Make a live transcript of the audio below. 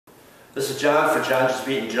This is John for John Just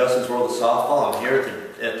Beating Justin's World of Softball. I'm here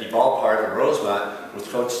at the ballpark in Rosemont with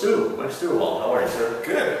Coach Mike Steuerwald. How are you, sir?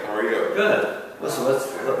 Good. How are you? Good. Listen,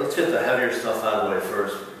 let's get the heavier stuff out of the way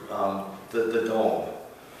first. The dome.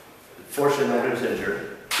 Fortunately, nobody was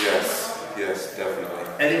injured. Yes, definitely.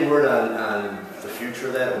 Any word on the future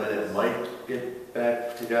of that, when it might get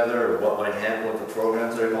back together, or what might happen with the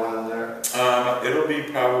programs that are going on there? It'll be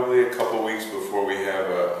probably a couple weeks before we have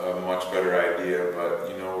a much better idea, but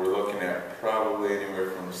we're looking at probably anywhere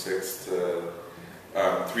from 3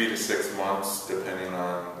 to 6 months, depending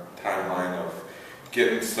on timeline of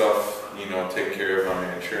getting stuff, taken care of on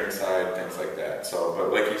the insurance side, things like that. So,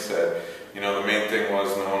 but like you said, the main thing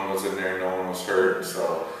was no one was in there, no one was hurt,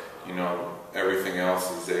 so everything else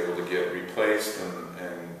is able to get replaced, and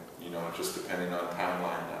just depending on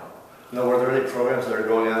timeline now. Now, were there any programs that are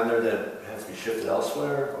going on there that have to be shifted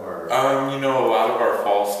elsewhere, or? A lot of our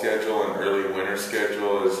fall schedule and early winter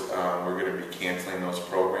schedule is we're going to be canceling those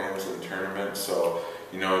programs and tournaments. So,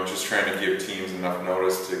 just trying to give teams enough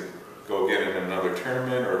notice to go get in another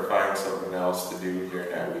tournament or find something else to do during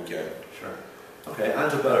that weekend. Sure. Okay, on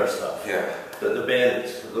to better stuff. Yeah. The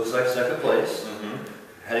Bandits. It looks like second place. Mm-hmm.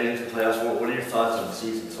 Heading into the playoffs, what are your thoughts on the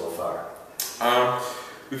season so far?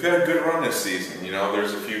 We've had a good run this season.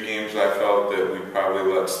 There's a few games I felt that we probably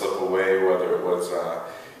let slip away, whether it was,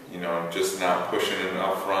 just not pushing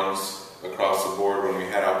enough runs across the board when we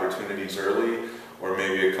had opportunities early, or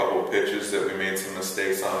maybe a couple of pitches that we made some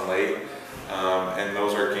mistakes on late. And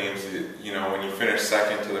those are games that, when you finish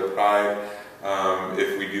second to the Pride,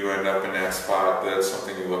 if we do end up in that spot, that's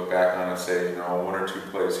something you look back on and say, 1 or 2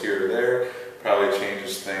 plays here or there probably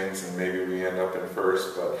changes things, and maybe we end up in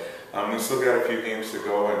first. But we've still got a few games to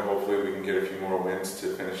go, and hopefully we can get a few more wins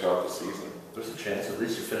to finish out the season. There's a chance. At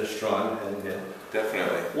least you finish strong.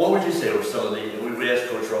 Definitely. What would you say were some of the, we asked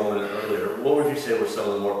Coach Roman earlier, what would you say were some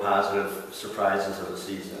of the more positive surprises of the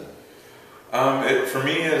season? For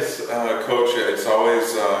me as a coach, it's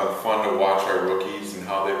always fun to watch our rookies and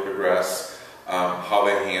how they progress, how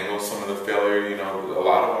they handle some of the failure. A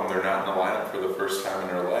lot of them, they're not in the lineup for the first time in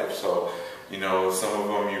their life. So, some of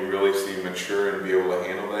them you really see mature and be able to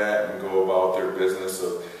handle that and go about their business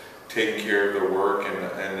of taking care of their work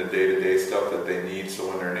and the day-to-day stuff that they need, so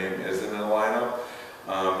when their name isn't in the lineup,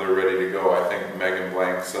 they're ready to go. I think Megan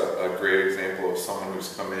Blank's a great example of someone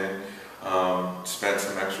who's come in, spent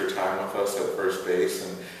some extra time with us at first base,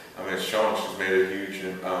 and it's shown she's made a huge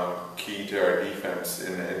key to our defense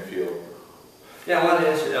in the infield. Yeah, I wanted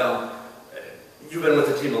to ask you, you've been with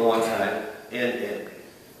the team a long time, and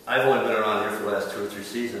I've only been around here for the last 2 or 3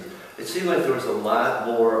 seasons. It seemed like there was a lot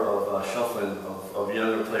more of shuffling of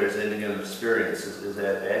younger players ending in experience. Is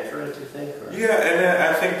that accurate, do you think? Or? Yeah, and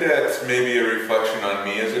I think that's maybe a reflection on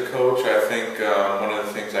me as a coach. I think one of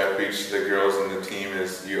the things I preach to the girls in the team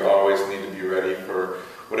is you always need to be ready for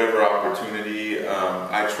whatever opportunity.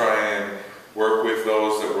 I try and work with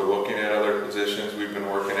those that were looking at other positions. We've been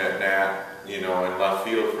working at Nat, in left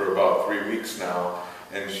field for about 3 weeks now,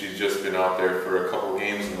 and she's just been out there for a couple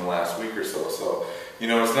games in the last week or so. So,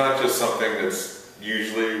 it's not just something that's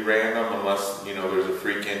usually random unless, there's a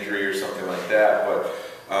freak injury or something like that, but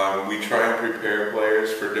we try and prepare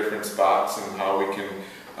players for different spots and how we can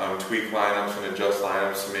tweak lineups and adjust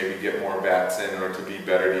lineups to maybe get more bats in or to be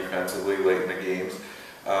better defensively late in the games.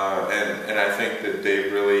 And I think that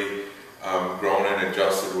they've really grown and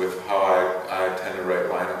adjusted with how I tend to write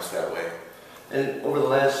lineups that way. And over the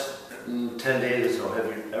last 10 days or so, have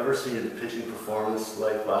you ever seen a pitching performance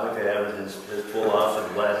like Monica Abbott has pulled off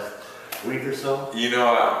in the last week or so?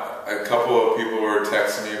 A couple of people were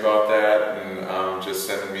texting me about that and just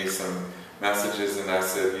sending me some messages, and I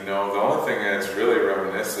said, the only thing that's really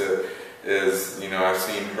reminiscent is, I've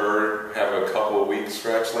seen her have a couple of weeks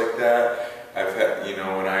stretch like that. I've had,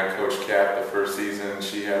 when I coached Cap the first season,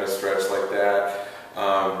 she had a stretch like that.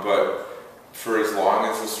 But for as long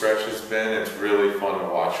as the stretch has been, it's really fun to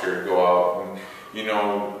watch her go out. And,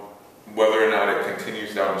 whether or not it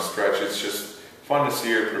continues down the stretch, it's just fun to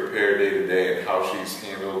see her prepare day to day and how she's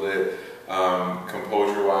handled it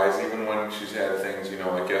composure-wise, even when she's had things,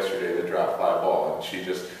 like yesterday, the drop fly ball, and she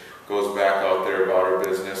just goes back out there about her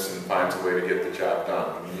business and finds a way to get the job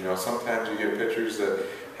done. Sometimes you get pitchers that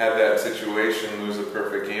have that situation, lose a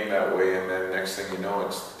perfect game that way, and then next thing you know,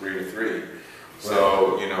 it's 3-3.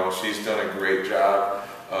 So, she's done a great job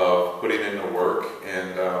of putting in the work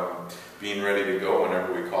and being ready to go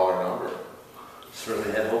whenever we call her number.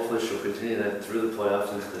 Certainly, and hopefully she'll continue that through the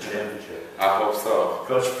playoffs into the championship. I hope so.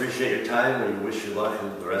 Coach, appreciate your time. We wish you luck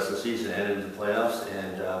in the rest of the season and into the playoffs,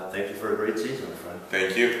 and thank you for a great season, my friend.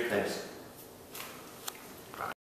 Thank you. Thanks.